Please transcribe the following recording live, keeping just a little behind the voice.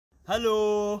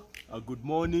Hello, good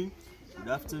morning, good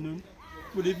afternoon,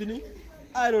 good evening.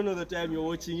 I don't know the time you're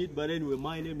watching it, but anyway,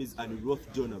 my name is Anirwoth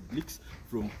Jonah Blix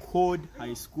from Code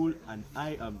High School, and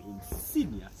I am in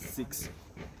Senior 6.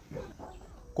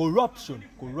 Corruption.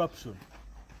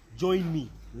 Join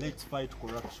me, let's fight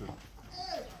corruption.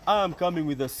 I am coming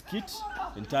with a skit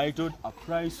entitled A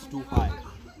Price Too High,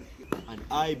 and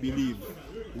I believe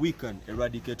we can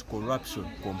eradicate corruption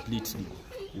completely.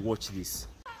 Watch this.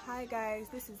 Hi guys,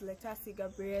 this is Letasi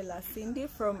Gabriela Cindy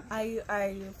from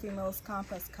IUI Females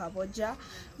Campus Kaboja.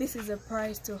 This is A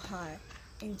Price Too High.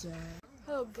 Enjoy.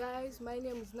 Hello guys, my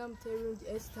name is Namterund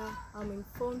Esther. I'm in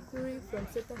Form 3 from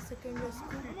Seta Secondary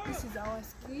School. This is our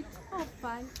skit, Have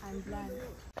Fun and Learn.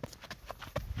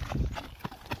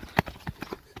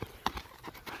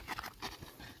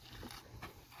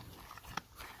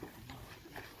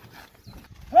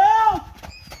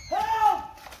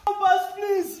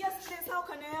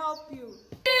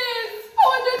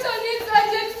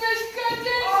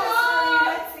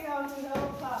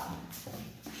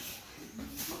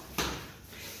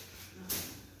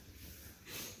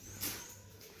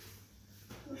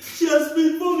 She has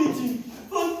been vomiting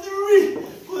for 3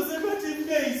 consecutive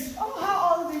days. Oh,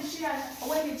 how old is she and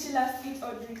when did she last eat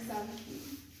or drink something?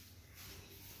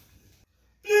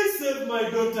 Please save my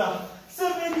daughter.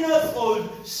 7 years old.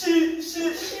 She's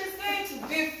going to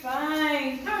be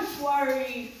fine. Don't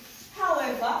worry.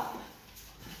 However,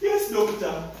 yes,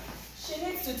 doctor. She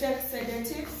needs to take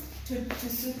sedatives to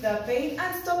soothe the pain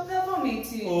and stop the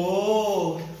vomiting.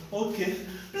 Oh, okay.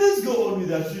 Please go on with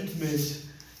the treatment.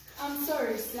 I'm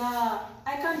sorry, sir.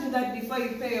 I can't do that before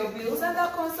you pay your bills and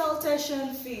the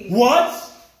consultation fee. What?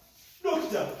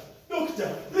 Doctor,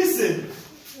 listen.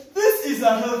 This is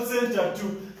a health center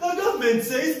too. The government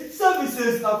says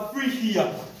services are free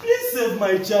here. Please save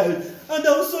my child and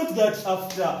I'll sort that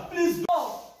after. Please.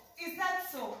 Oh, is that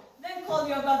so? Then call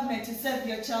your government to save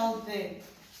your child then.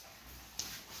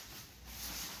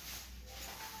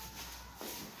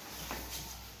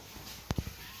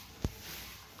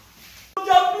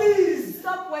 Please!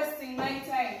 Stop wasting my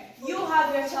time. You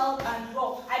have your child and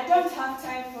go. I don't have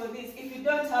time for this. If you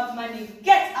don't have money,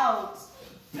 get out.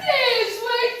 Please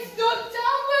wait, doctor.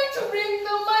 I'm going to bring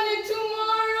the money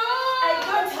tomorrow. I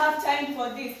don't have time for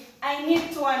this. I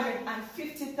need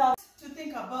 250,000 to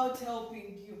think about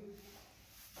helping you.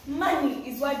 Money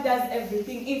is what does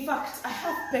everything. In fact, I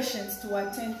have patients to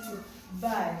attend to.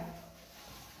 Bye.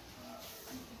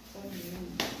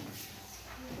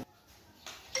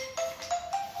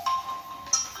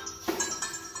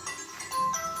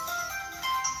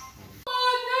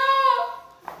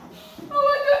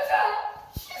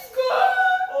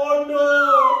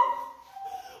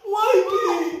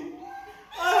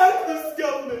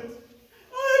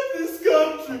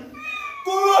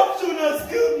 Corruption has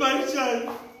killed my child.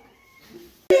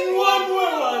 In one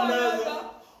way or another,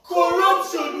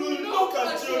 corruption will knock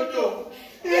at your door.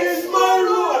 It is my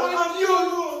role and your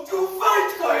role to fight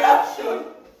corruption.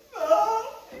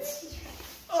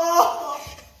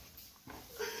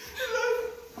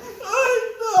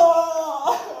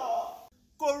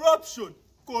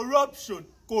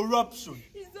 Corruption.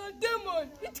 It's a demon.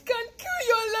 It can kill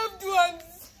your loved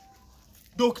ones.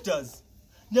 Doctors,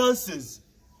 nurses,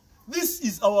 this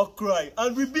is our cry,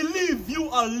 and we believe you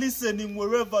are listening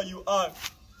wherever you are.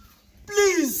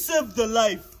 Please save the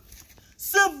life.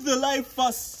 Save the life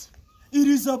first. It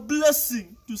is a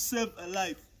blessing to save a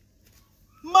life.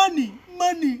 Money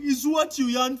is what you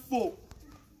yearn for.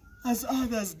 As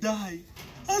others die,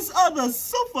 as others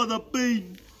suffer the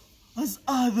pain, as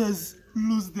others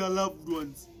lose their loved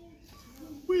ones.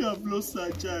 We have lost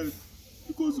our child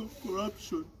because of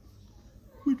corruption.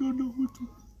 We don't know who to.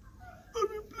 And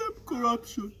we blame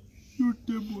corruption, you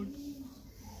demon.